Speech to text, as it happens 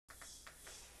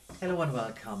Hello and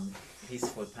welcome,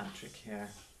 Peaceful Patrick here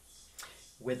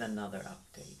with another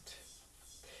update.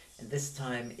 And this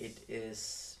time it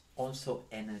is also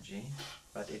energy,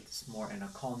 but it's more in a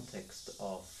context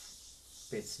of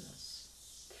business,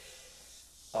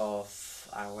 of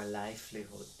our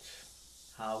livelihood,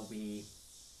 how we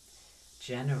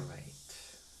generate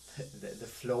the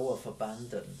flow of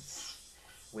abundance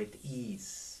with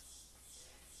ease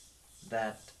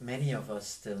that many of us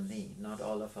still need. Not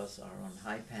all of us are on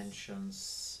high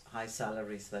pensions, high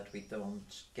salaries that we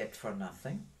don't get for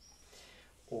nothing,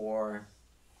 or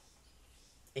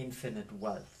infinite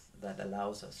wealth that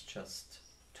allows us just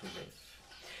to live.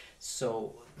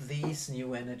 So these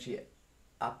new energy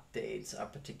updates are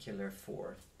particular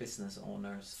for business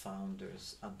owners,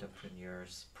 founders,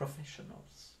 entrepreneurs,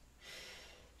 professionals,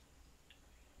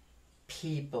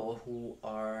 people who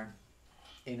are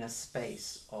in a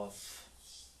space of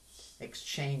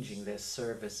exchanging their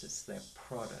services, their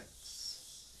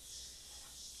products,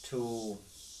 to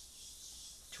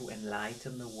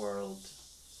enlighten the world,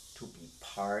 to be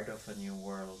part of a new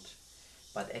world,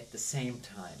 but at the same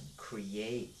time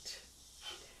create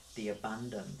the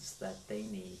abundance that they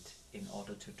need in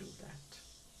order to do that.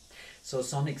 So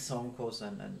Sonic Sonkos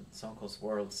and Sonkos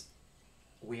Worlds,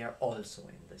 we are also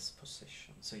in this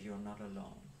position, so you're not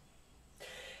alone.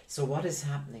 So what is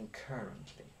happening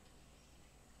currently?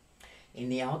 In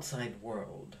the outside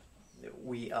world,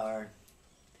 we are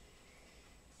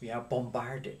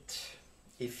bombarded,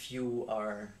 if you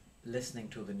are listening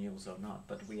to the news or not,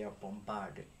 but we are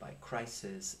bombarded by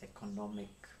crisis,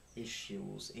 economic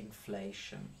issues,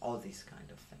 inflation, all these kind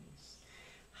of things.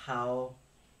 How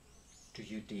do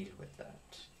you deal with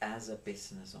that as a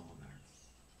business owner,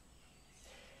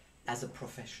 as a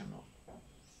professional?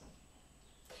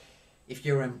 If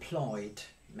you're employed,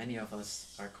 many of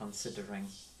us are considering,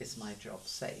 is my job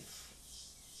safe?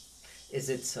 Is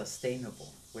it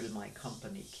sustainable? Will my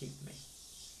company keep me?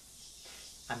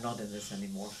 I'm not in this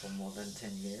anymore for more than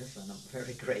 10 years, and I'm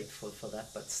very grateful for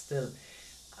that, but still,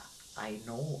 I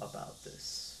know about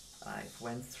this. I've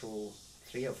went through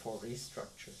 3 or 4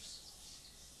 restructures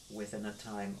within a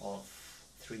time of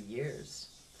 3 years,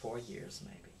 4 years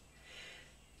maybe.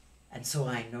 And so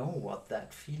I know what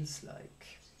that feels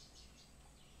like.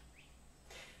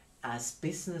 As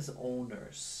business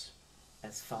owners,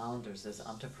 as founders, as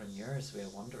entrepreneurs, we are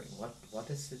wondering, what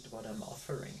is it what I'm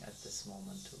offering at this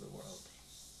moment to the world?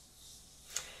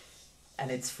 And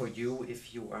it's for you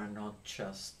if you are not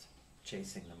just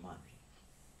chasing the money.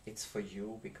 It's for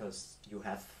you because you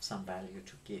have some value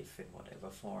to give in whatever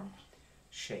form,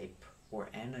 shape or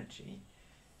energy,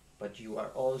 but you are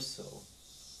also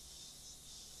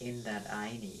in that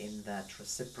aini, in that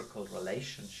reciprocal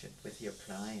relationship with your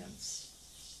clients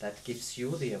that gives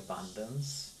you the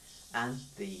abundance and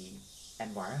the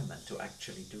environment to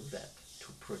actually do that,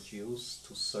 to produce,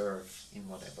 to serve in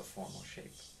whatever form or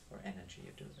shape or energy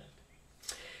you do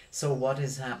that. So what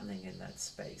is happening in that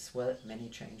space? Well, many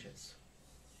changes.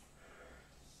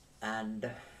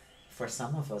 And for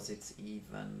some of us it's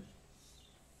even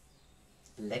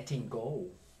letting go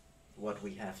what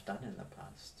we have done in the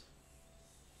past.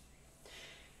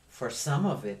 For some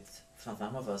of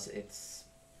us it's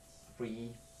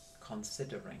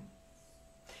reconsidering,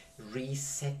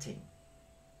 resetting,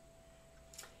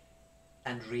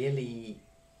 and really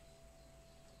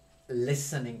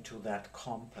listening to that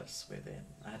compass within.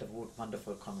 I had a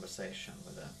wonderful conversation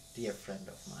with a dear friend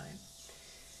of mine,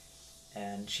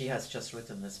 and she has just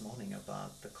written this morning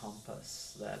about the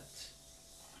compass that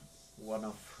one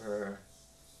of her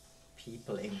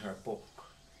people in her book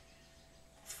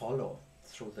follow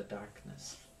through the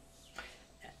darkness.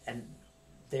 And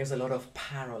there's a lot of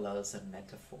parallels and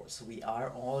metaphors. We are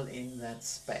all in that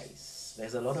space.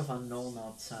 There's a lot of unknown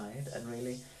outside, and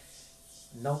really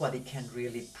nobody can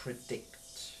really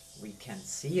predict. We can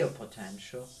see a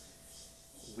potential.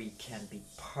 We can be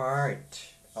part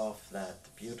of that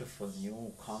beautiful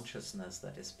new consciousness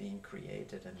that is being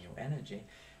created, a new energy,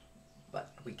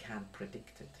 but we can't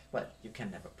predict it. Well, you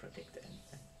can never predict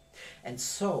anything. And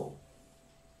so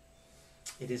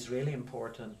it is really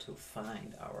important to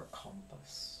find our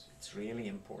compass. It's really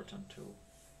important to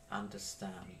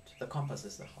understand. The compass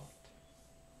is the heart.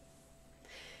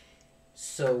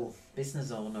 So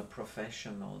business owner,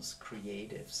 professionals,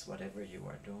 creatives, whatever you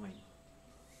are doing,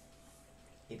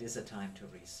 it is a time to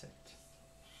reset.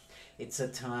 It's a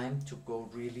time to go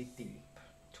really deep,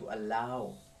 to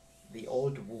allow the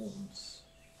old wounds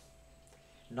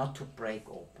not to break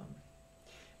open,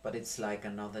 but it's like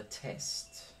another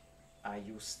test. Are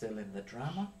you still in the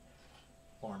drama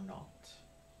or not?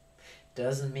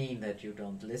 Doesn't mean that you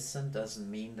don't listen, doesn't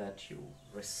mean that you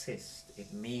resist.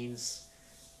 It means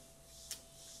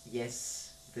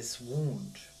yes, this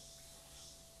wound,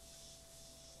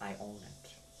 I own it.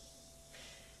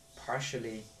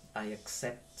 Partially, I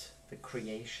accept the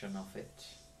creation of it,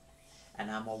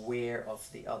 and I'm aware of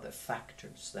the other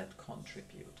factors that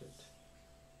contributed.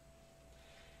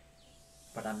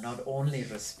 But I'm not only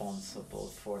responsible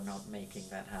for not making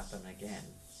that happen again,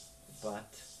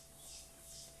 but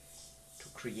to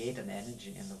create an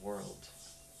energy in the world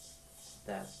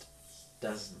that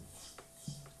doesn't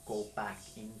go back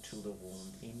into the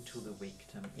wound, into the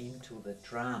victim, into the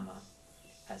drama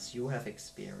as you have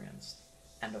experienced,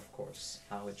 and of course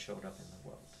how it showed up in the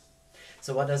world.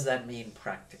 So what does that mean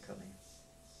practically?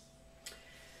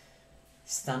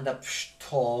 Stand up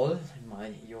tall. In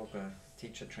my yoga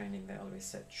teacher training they always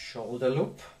said shoulder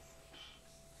loop.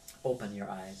 Open your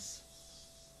eyes.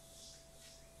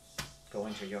 Go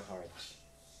into your heart.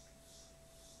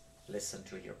 Listen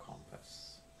to your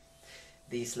compass.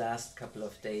 These last couple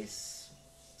of days,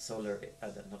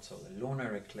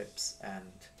 lunar eclipse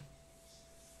and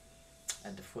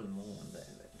the full moon,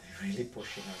 they're really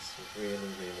pushing us really,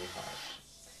 really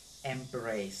hard.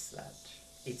 Embrace that.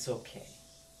 It's okay.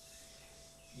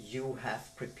 You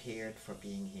have prepared for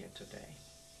being here today.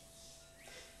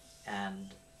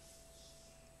 And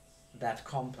that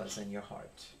compass in your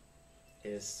heart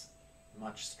is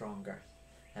much stronger,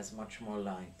 has much more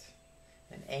light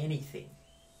than anything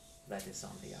that is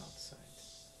on the outside.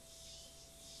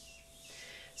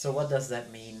 So what does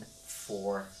that mean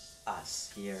for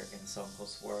us here in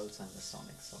Sonko's Worlds and the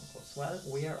Sonic Sonkos? Well,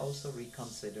 we are also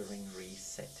reconsidering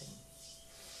resetting.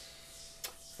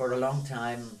 For a long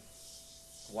time,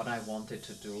 what I wanted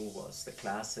to do was the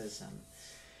classes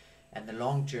and the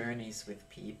long journeys with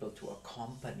people to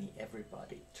accompany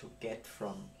everybody to get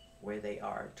from where they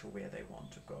are to where they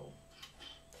want to go.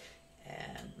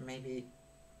 And maybe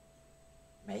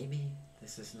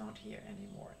this is not here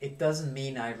anymore. It doesn't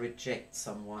mean I reject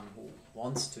someone who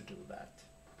wants to do that.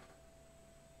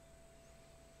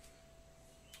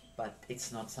 But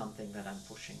it's not something that I'm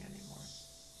pushing anymore.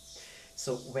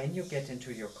 So when you get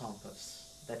into your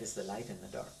compass, that is the light in the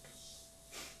dark,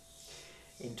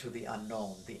 into the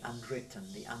unknown, the unwritten,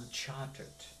 the uncharted,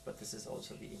 but this is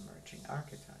also the emerging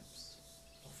archetypes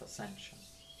of ascension.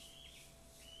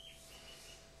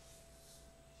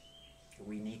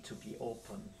 We need to be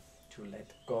open to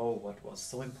let go what was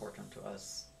so important to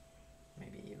us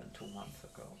maybe even 2 months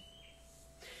ago.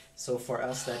 So for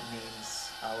us that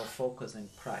means our focus in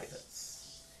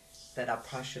privates that are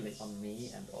partially on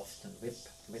me and often with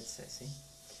Ceci.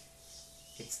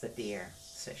 It's the dare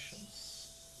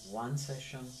sessions. One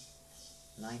session,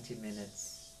 90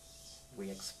 minutes, we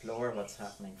explore what's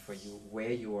happening for you,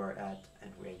 where you are at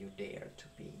and where you dare to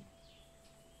be.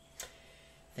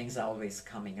 Things are always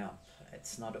coming up.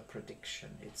 It's not a prediction,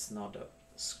 it's not a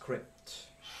script.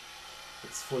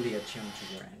 It's fully attuned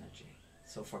to your energy.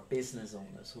 So for business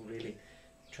owners who really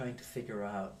trying to figure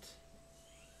out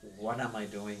what am I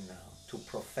doing now, to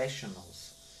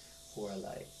professionals who are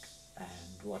like,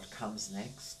 and what comes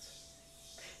next?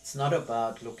 It's not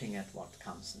about looking at what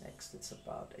comes next, it's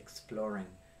about exploring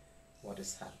what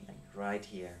is happening right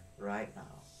here, right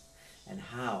now, and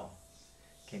how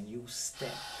can you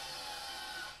step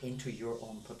into your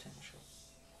own potential.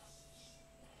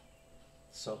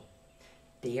 So,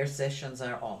 their sessions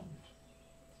are on.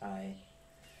 I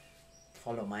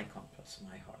follow my compass,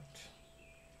 my heart.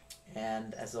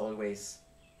 And as always,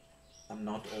 I'm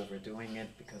not overdoing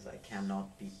it because I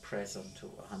cannot be present to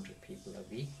 100 people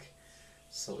a week.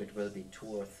 So it will be 2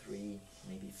 or 3,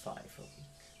 maybe 5 a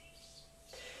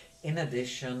week. In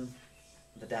addition,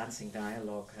 the dancing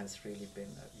dialogue has really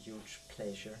been a huge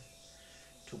pleasure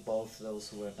to both those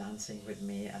who are dancing with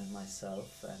me and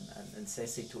myself, and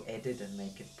Ceci to edit and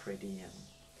make it pretty and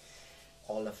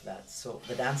all of that. So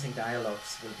the dancing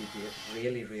dialogues will be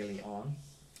really, really on,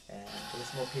 and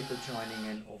there's more people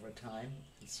joining in over time,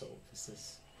 and so this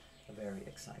is a very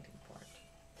exciting part.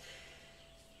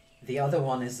 The other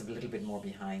one is a little bit more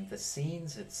behind the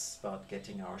scenes. It's about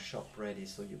getting our shop ready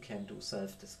so you can do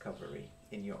self-discovery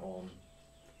in your own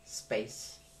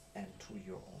space and to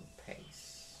your own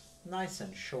pace. Nice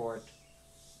and short,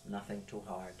 nothing too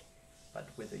hard, but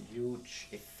with a huge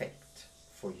effect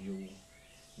for you,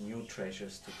 new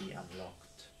treasures to be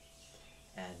unlocked,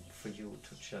 and for you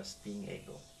to just being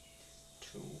able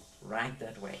to ride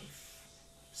that wave.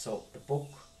 So the book,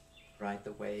 Ride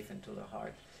the Wave into the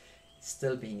Heart, is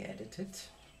still being edited.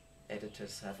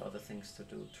 Editors have other things to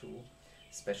do too,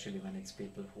 especially when it's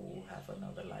people who have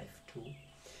another life too,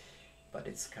 but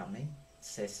it's coming.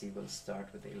 Ceci will start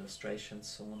with the illustration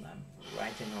soon. I'm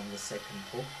writing on the second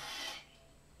book.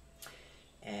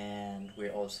 And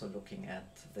we're also looking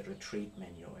at the retreat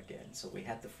menu again. So we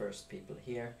had the first people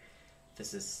here.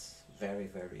 This is very,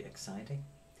 very exciting.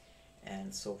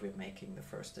 And so we're making the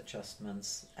first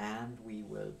adjustments, and we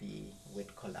will be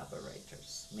with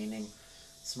collaborators, meaning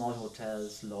small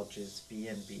hotels, lodges,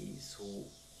 B&Bs who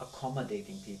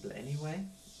accommodating people anyway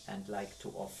and like to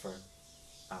offer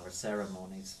our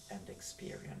ceremonies and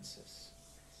experiences,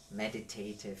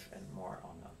 meditative and more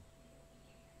on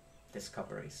a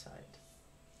discovery side.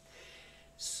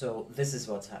 So this is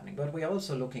what's happening. But we're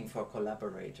also looking for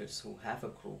collaborators who have a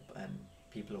group and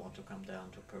people who want to come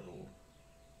down to Peru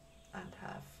and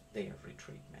have their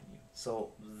retreat menu.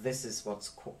 So this is what's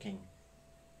cooking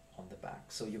on the back.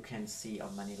 So you can see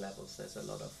on many levels there's a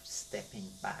lot of stepping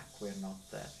back. We're not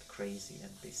that crazy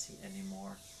and busy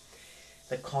anymore.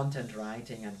 The content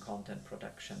writing and content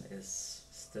production is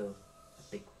still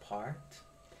a big part,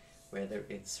 whether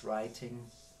it's writing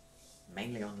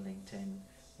mainly on LinkedIn,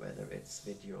 whether it's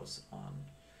videos on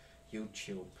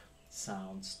YouTube,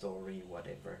 sound, story,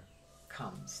 whatever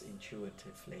comes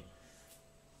intuitively,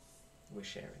 we're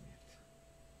sharing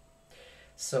it.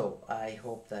 So I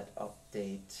hope that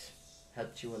update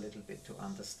helped you a little bit to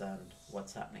understand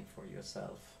what's happening for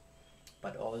yourself,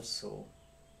 but also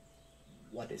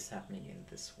what is happening in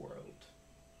this world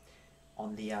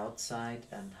on the outside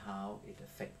and how it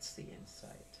affects the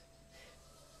inside.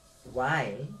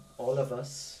 While all of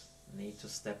us need to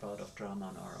step out of drama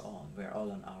on our own, we're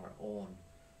all on our own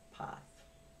path,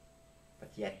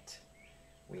 but yet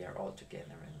we are all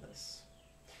together in this.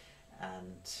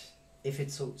 And if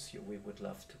it suits you, we would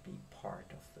love to be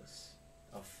part of this,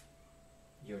 of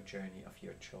your journey, of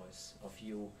your choice, of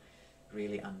you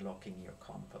really unlocking your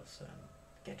compass and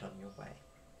get on your way.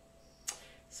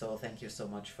 So thank you so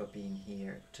much for being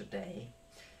here today.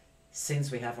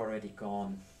 Since we have already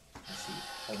gone, I see,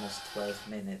 almost 12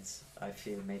 minutes, I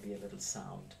feel maybe a little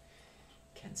sound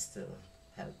can still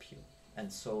help you.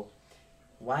 And so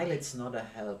while it's not a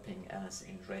helping as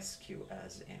in rescue,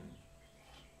 as in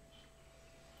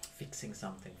fixing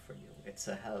something for you, it's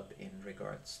a help in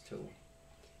regards to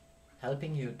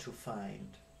helping you to find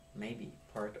maybe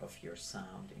part of your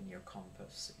sound in your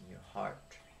compass, in your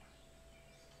heart,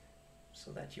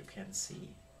 so that you can see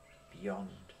beyond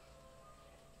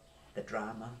the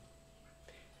drama,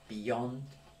 beyond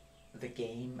the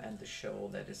game and the show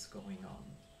that is going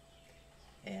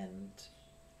on, and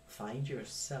find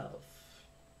yourself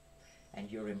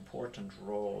and your important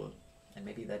role, and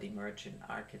maybe that emerging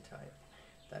archetype,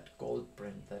 that gold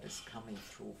print that is coming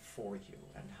through for you,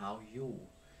 and how you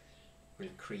will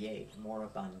create more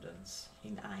abundance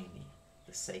in Aini,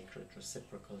 the sacred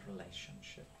reciprocal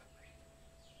relationship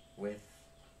with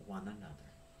one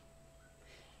another.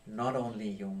 Not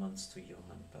only humans to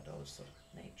human, but also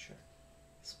nature,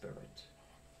 spirit,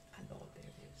 and all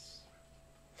there is.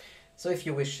 So if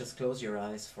you wish, just close your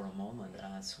eyes for a moment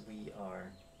as we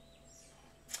are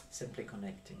simply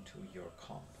connecting to your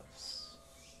compass.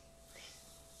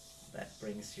 That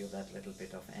brings you that little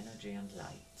bit of energy and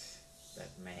light that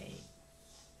may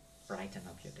brighten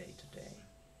up your day to day,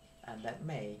 and that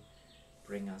may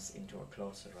bring us into a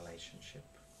closer relationship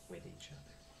with each other.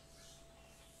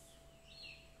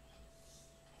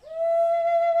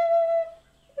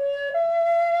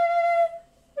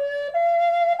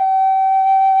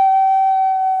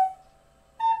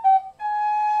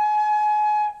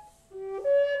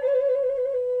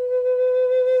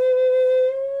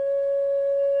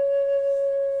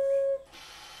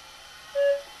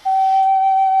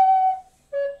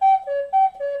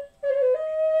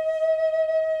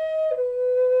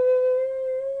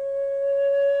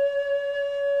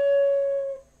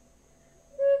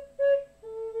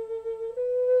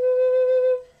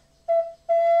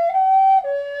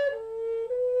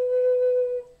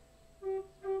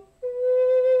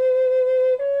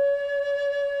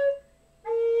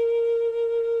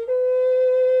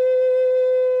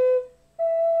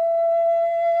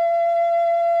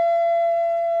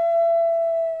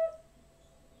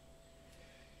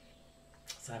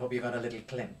 So I hope you got a little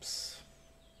glimpse,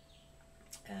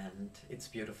 and it's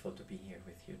beautiful to be here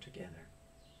with you together.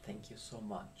 Thank you so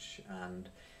much, and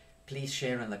please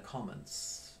share in the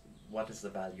comments, what is the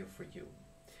value for you?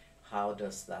 How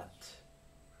does that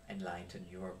enlighten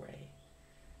your way?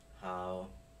 How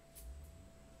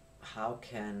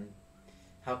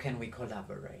can we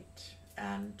collaborate,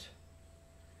 and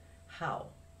how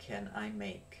can I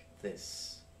make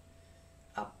this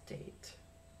update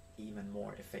even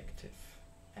more effective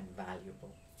and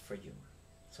valuable for you?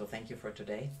 So thank you for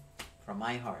today, from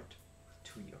my heart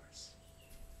to yours.